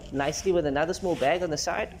traveling, nicely with another small bag on the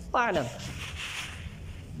side, fine.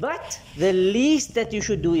 But the least that you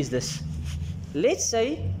should do is this. Let's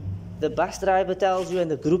say the bus driver tells you and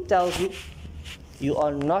the group tells you, you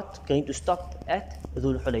are not going to stop at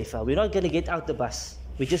Dhul Hulayfa. We're not going to get out the bus.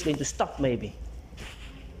 We're just going to stop maybe.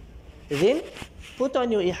 Then put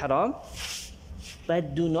on your ihram,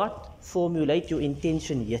 but do not formulate your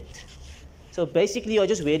intention yet. So basically you're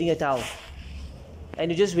just wearing a towel.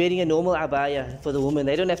 And you're just wearing a normal abaya for the women.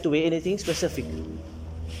 They don't have to wear anything specific.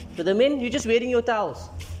 For the men, you're just wearing your towels.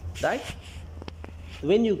 Right?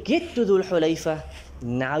 When you get to Dhul Hulayfa,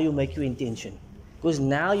 now you make your intention. Because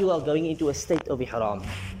now you are going into a state of ihram.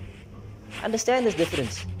 Understand this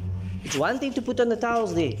difference. It's one thing to put on the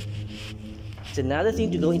towels there. It's another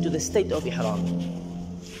thing to go into the state of ihram.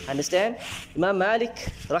 Understand? Imam Malik,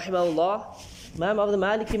 rahimahullah, Imam of the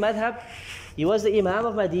Maliki madhab, he was the Imam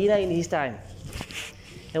of Medina in his time.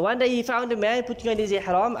 And one day he found a man putting on his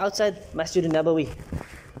ihram outside Masjid al-Nabawi. He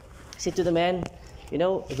said to the man,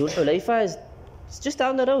 Dhul Hulayfa is just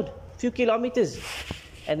down the road, a few kilometers.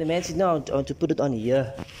 And the man said, no, I want to put it on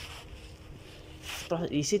here.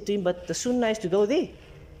 He said to him, but the sunnah is to go there.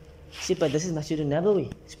 He said, but this is Masjid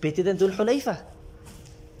al-Nabawi. It's better than Dhul Hulayfa.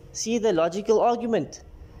 See the logical argument.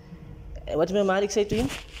 And what did Imam Malik say to him?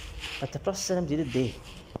 But the Prophet ﷺ did it there.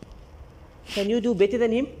 Can you do better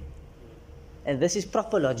than him? And this is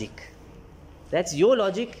proper logic. That's your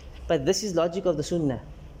logic, but this is logic of the sunnah.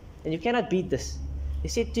 And you cannot beat this. He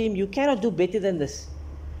said to him, you cannot do better than this.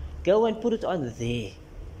 Go and put it on there.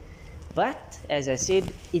 But, as I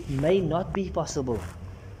said, it may not be possible.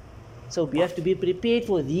 So we have to be prepared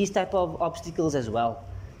for these type of obstacles as well.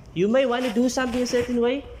 You may want to do something a certain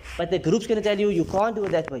way, but the group's going to tell you, you can't do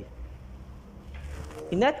it that way.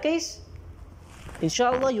 In that case,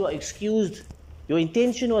 inshallah, you are excused. Your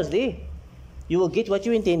intention was there. You will get what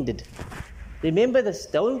you intended. Remember this,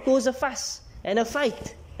 don't cause a fuss and a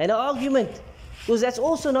fight and an argument, because that's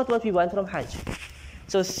also not what we want from Hajj.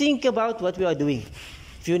 So think about what we are doing.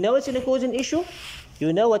 If you know it's going to cause an issue,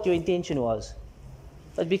 you know what your intention was.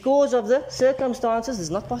 But because of the circumstances, it's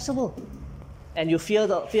not possible. And you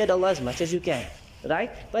feared Allah as much as you can,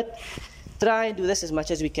 right? But try and do this as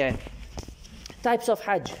much as we can. Types of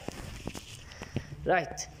Hajj.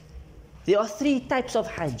 Right. There are 3 types of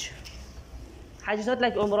Hajj. Hajj is not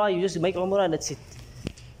like Umrah, you just make Umrah and that's it.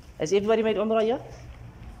 Has everybody made Umrah here?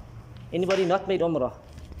 Anybody not made Umrah?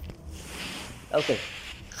 Okay.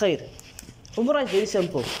 Khair. Umrah is very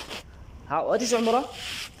simple. What is Umrah?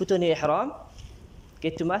 Put on your ihram,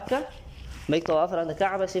 get to Makkah, make tawaf around the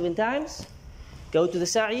Kaaba 7 times, go to the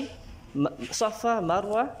Sa'i, Safa,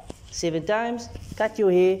 Marwa 7 times, cut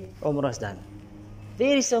your hair, Umrah is done.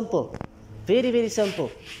 Very simple. Very, very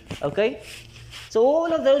simple. Okay? So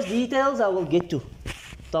all of those details I will get to.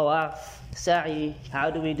 Tawaf, Sa'i, how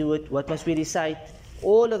do we do it, what must we recite,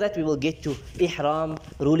 all of that we will get to. Ihram,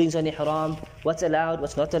 rulings on Ihram, what's allowed,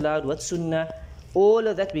 what's not allowed, what's Sunnah, all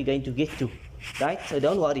of that we're going to get to. Right? So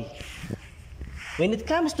don't worry. When it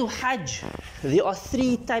comes to Hajj, there are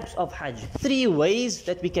 3 types of Hajj. 3 ways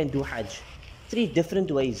that we can do Hajj. three different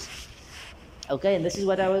ways. Okay, and this is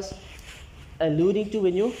what I was alluding to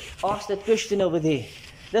when you asked that question over there.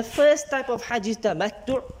 The first type of Hajj is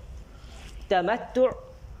tamattu'. Tamattu'.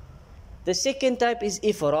 The second type is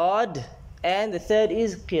ifrad, and the third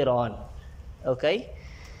is qiran. Okay?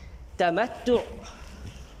 Tamattu'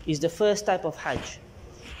 is the first type of Hajj,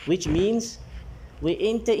 which means we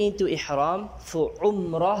enter into ihram for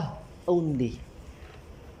umrah only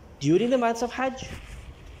during the months of Hajj,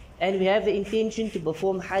 and we have the intention to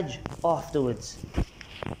perform Hajj afterwards.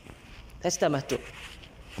 That's tamattu'.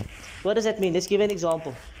 What does that mean? Let's give an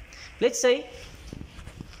example. Let's say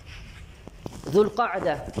Dhul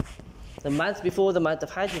Qa'dah, the month before the month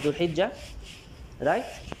of Hajj, Dhul Hijjah, right?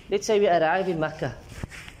 Let's say we arrive in Makkah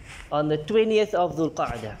on the 20th of Dhul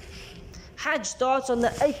Qa'dah. Hajj starts on the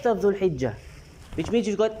 8th of Dhul Hijjah, which means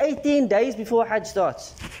you've got 18 days before Hajj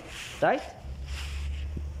starts, right?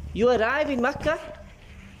 You arrive in Makkah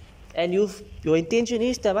and your intention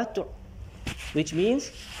is tamattu', which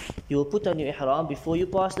means you will put on your ihram before you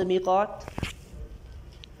pass the miqat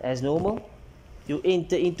as normal. You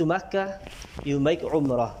enter into Makkah, you make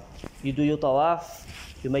umrah, you do your tawaf,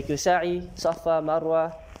 you make your sa'i, safa,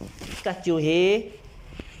 marwa, cut your hair,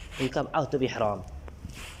 and you come out of ihram.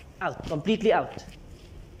 Out, completely out.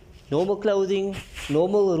 Normal clothing,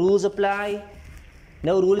 normal rules apply,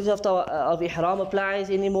 no rules of ihram applies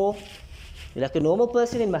anymore. You're like a normal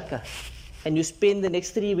person in Makkah, and you spend the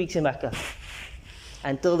next 3 weeks in Makkah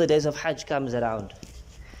until the days of Hajj comes around.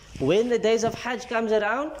 When the days of Hajj comes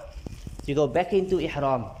around, you go back into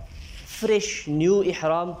ihram, fresh new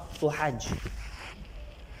ihram for Hajj.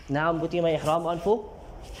 Now I'm putting my ihram on for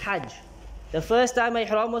Hajj. The first time my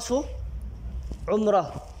ihram was for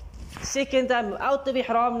Umrah. Second time out of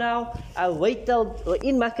ihram now, I wait till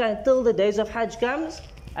in Makkah until the days of Hajj comes.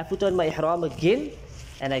 I put on my ihram again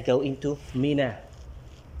and I go into Mina.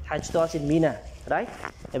 Hajj starts in Mina, right?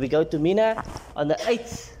 And we go to Mina on the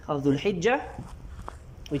 8th of Dhul Hijjah,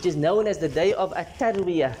 which is known as the day of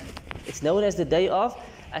At-Tarwiyah. It's known as the day of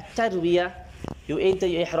At-Tarwiyah. You enter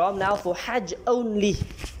your ihram now for Hajj only,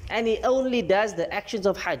 and he only does the actions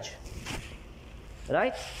of Hajj.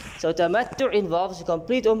 Right? So tamattu' involves a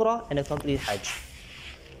complete umrah and a complete Hajj.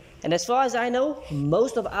 And as far as I know,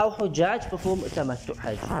 most of our Hujjaj perform tamattu'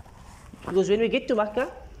 Hajj. Because when we get to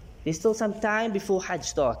Makkah, there's still some time before Hajj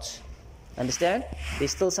starts. Understand?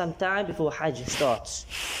 There's still some time before Hajj starts.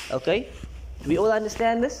 Okay? Do we all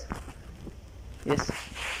understand this? Yes?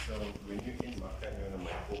 So when you're in Makkah and you're on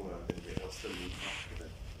a Umrah, then they also leave Makkah.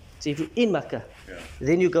 So if you're in Makkah, Yeah.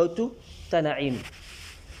 then you go to Tana'im,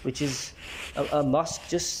 which is a mosque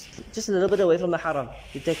just a little bit away from the Haram.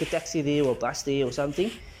 You take a taxi there or bus there or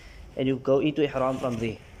something, and you go into ihram from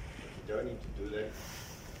there. You don't need to do that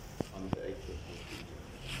on the 8th of Dhul Hijjah.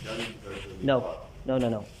 You don't need to go to the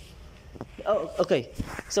No. Oh, okay.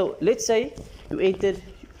 So let's say you entered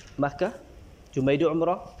Makkah, you made your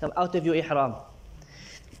Umrah, come out of your ihram.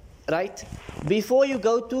 Right? Before you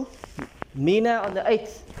go to Mina on the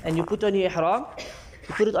 8th and you put on your ihram,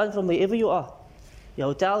 you put it on from wherever you are. Your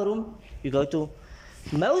hotel room, you go to.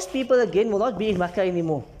 Most people again will not be in Makkah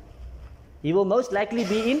anymore. You will most likely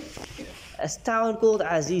be in a town called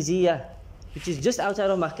Aziziyah, which is just outside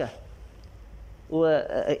of Makkah, or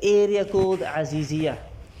an area called Aziziyah.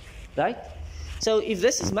 Right? So if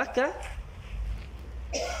this is Makkah,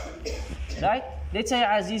 right? Let's say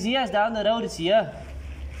Aziziyah is down the road, it's here.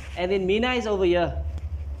 And then Mina is over here.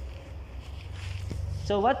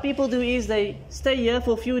 So what people do is they stay here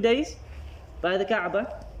for a few days by the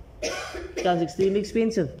Kaaba. Becomes extremely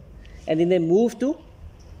expensive. And then they move to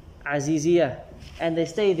Aziziyah. And they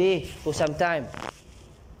stay there for some time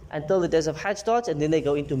until the days of Hajj starts, and then they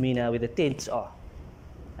go into Mina where the tents are.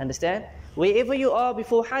 Understand? Wherever you are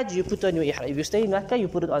before Hajj, you put on your ihram. If you stay in Makkah, you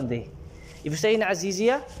put it on there. If you stay in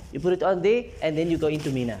Aziziyah, you put it on there, and then you go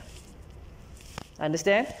into Mina.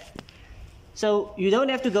 Understand? So you don't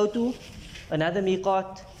have to go to another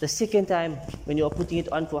miqat the second time when you are putting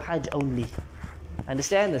it on for Hajj only.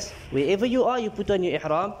 Understand this? Wherever you are, you put on your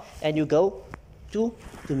ihram and you go to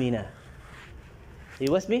Mina. Are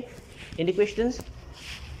you with me? Any questions?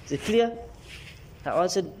 Is it clear? I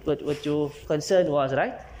answered what your concern was,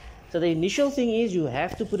 right? So the initial thing is you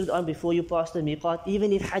have to put it on before you pass the miqat,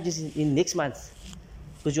 even if Hajj is in next month,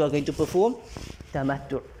 because you are going to perform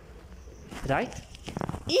tamattu'. Right?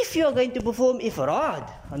 If you are going to perform ifrad,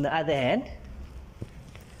 on the other hand,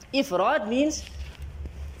 ifrad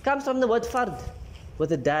comes from the word fard,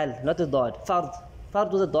 with a dal, not a dad. Fard.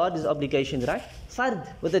 Fard with a dad is obligation, right? Fard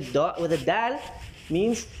with a dal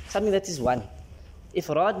means something that is one.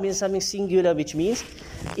 Ifrad means something singular, which means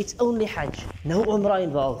it's only Hajj, no Umrah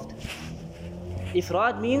involved.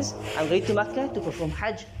 Ifrad means I'm going to Makkah to perform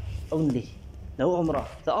Hajj only. No Umrah.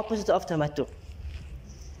 The opposite of Tamattu.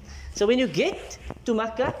 So when you get to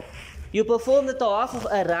Makkah, you perform the Tawaf of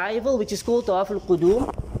arrival, which is called Tawaf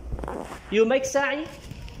al-Qudum. You make Sa'i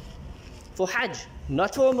for Hajj,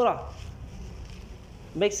 not for Umrah.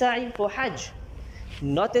 Make Sa'i for Hajj,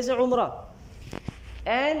 not as a Umrah.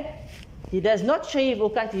 And he does not shave or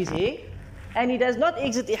cut his hair, and he does not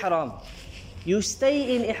exit Ihram. You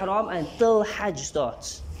stay in Ihram until Hajj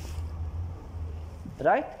starts.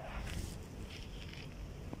 Right?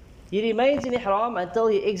 He remains in Ihram until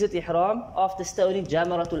he exits Ihram after stoning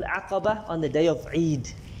Jamaratul Aqaba on the day of Eid,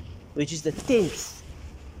 which is the 10th.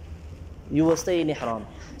 You will stay in Ihram.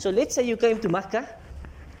 So let's say you came to Makkah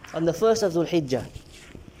on the 1st of Dhul Hijjah.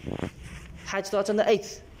 Hajj starts on the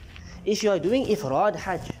 8th. If you are doing Ifrad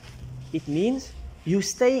Hajj, it means you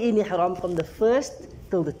stay in Ihram from the 1st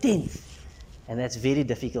till the 10th. And that's very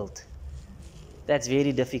difficult. That's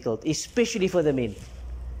very difficult, especially for the men.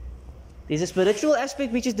 There's a spiritual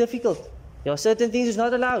aspect which is difficult. There are certain things is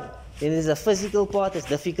not allowed. Then there's a physical part that's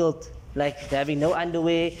difficult, like having no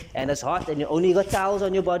underwear and it's hot and you only got towels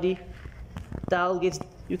on your body. Towel gets,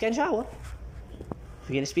 you can shower. If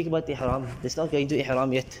you're going to speak about the Ihram, let's not go into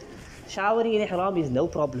Ihram yet. Showering in Ihram is no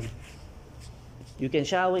problem. You can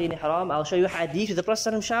shower in Ihram. I'll show you a hadith. The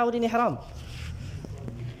Prophet showered in Ihram.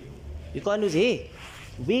 You can't lose hair.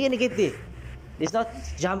 We're going to get there. Let's not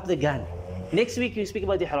jump the gun. Next week we speak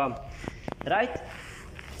about the Ihram. Right?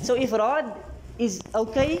 So Ifrad is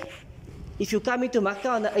okay if you come into Makkah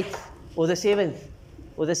on the 8th or the 7th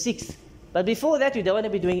or the 6th. But before that you don't want to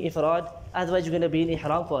be doing Ifrad. Otherwise you're going to be in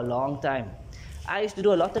Ihram for a long time. I used to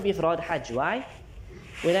do a lot of Ifrad Hajj. Why?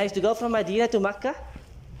 When I used to go from Medina to Makkah,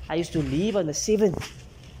 I used to leave on the 7th.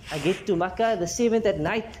 I get to Makkah the 7th at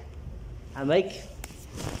night. I make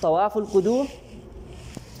Tawaf al-Qudum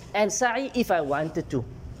and Sa'i if I wanted to.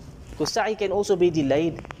 Because Sa'i can also be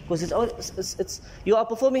delayed. Because you are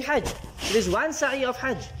performing Hajj. There's one Sa'i of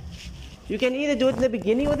Hajj. You can either do it in the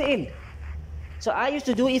beginning or the end. So I used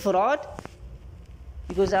to do Ifrad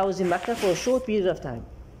because I was in Makkah for a short period of time.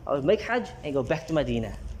 I would make Hajj and go back to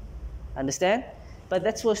Medina. Understand? But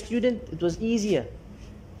that's for a student, it was easier.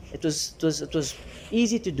 It was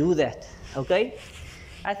easy to do that. Okay?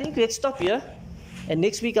 I think let's stop here. And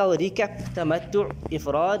next week I'll recap Tamattu',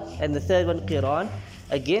 Ifrad, and the third one, Qiran,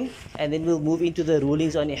 again. And then we'll move into the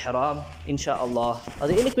rulings on Ihram, inshaAllah. Are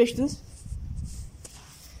there any questions?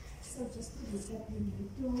 So just to recap, when you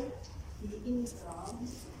do the Ihram,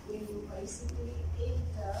 when you basically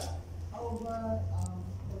enter over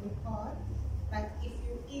the miqat, like if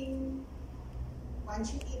you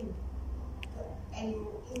once you're in, and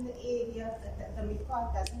you're in the area that the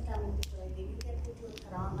miqat doesn't come into play, then you can put your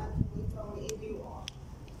ihram and go from wherever you are.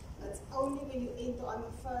 It's only when you enter on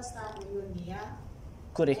the first time when you're near.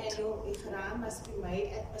 Correct. And your ihram must be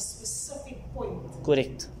made at a specific point.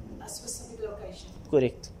 Correct. A specific location.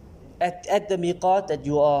 Correct. At the miqat that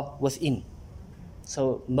you are within.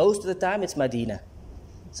 So most of the time it's Medina.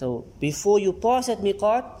 So before you pass at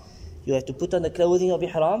miqat, you have to put on the clothing of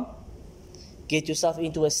ihram, get yourself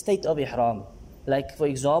into a state of ihram. Like for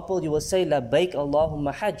example, you will say Labbaik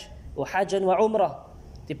Allahumma Hajj or Hajjan wa Umrah,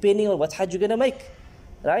 depending on what Hajj you're going to make.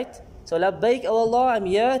 Right? So Labbaik, oh Allah, I'm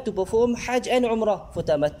here to perform Hajj and Umrah for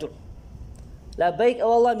Tamattu'. Labbaik,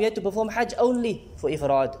 oh Allah, I'm here to perform Hajj only for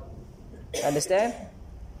Ifrad. Understand?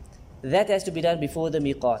 That has to be done before the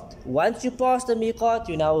miqat. Once you pass the miqat,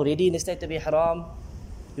 you're now already in the state of ihram.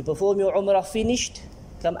 You perform your Umrah, finished,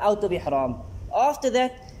 come out of ihram. After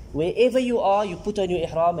that, wherever you are, you put on your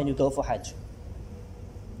ihram and you go for Hajj.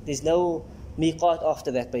 There's no miqat after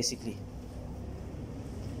that, basically.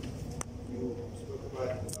 You spoke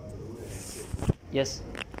about Mabrur and Accept. Yes.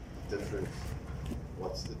 Difference.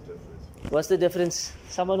 What's the difference? What's the difference?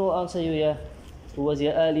 Someone will answer you here, who was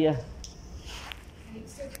here earlier. An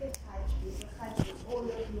accepted Hajj is a Hajj with all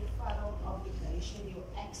of your fard obligation, your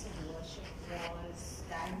acts of worship was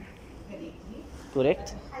done correctly.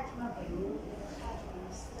 Correct. But Hajj Mabrur is a Hajj when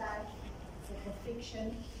you start for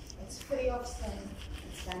perfection, it's free of sin,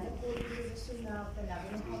 it's done according to the Sunnah of the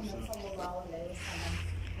Nabi Muhammad sallallahu alayhi wa sallam,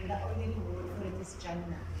 and the only reward for it is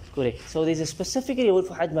Jannah. Correct. So there's a specific reward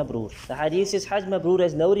for Hajj Mabrur. The hadith says Hajj Mabrur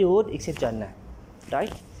has no reward except Jannah.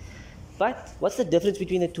 Right? But what's the difference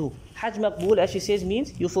between the two? Hajj Maqbool, as she says,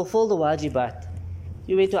 means you fulfill the wajibat.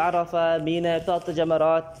 You went to Arafah, Mina, felt the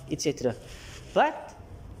Jamarat, etc. But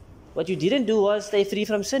what you didn't do was stay free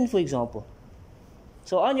from sin, for example.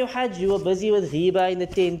 So on your Hajj, you were busy with ghiba in the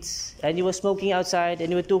tents, and you were smoking outside, and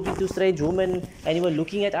you were talking to strange women, and you were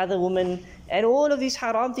looking at other women, and all of these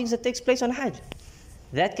haram things that takes place on Hajj.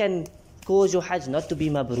 That can cause your Hajj not to be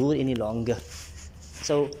Mabrur any longer.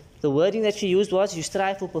 So the wording that she used was, you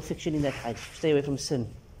strive for perfection in that Hajj. Stay away from sin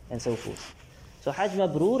and so forth. So Hajj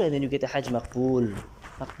Mabrur, and then you get a Hajj Maqbool.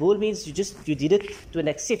 Maqbool means you did it to an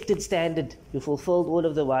accepted standard. You fulfilled all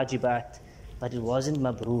of the wajibat, but it wasn't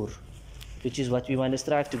Mabrur, which is what we want to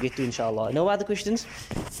strive to get to, inshallah. No other questions?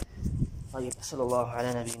 طيب صلى الله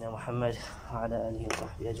على نبينا محمد وعلى آله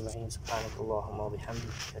وصحبه أجمعين. سبحانك اللهم وبحمدك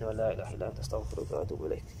أشهد أن لا إله إلا أنت أستغفرك وأتوب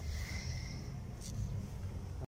إليك.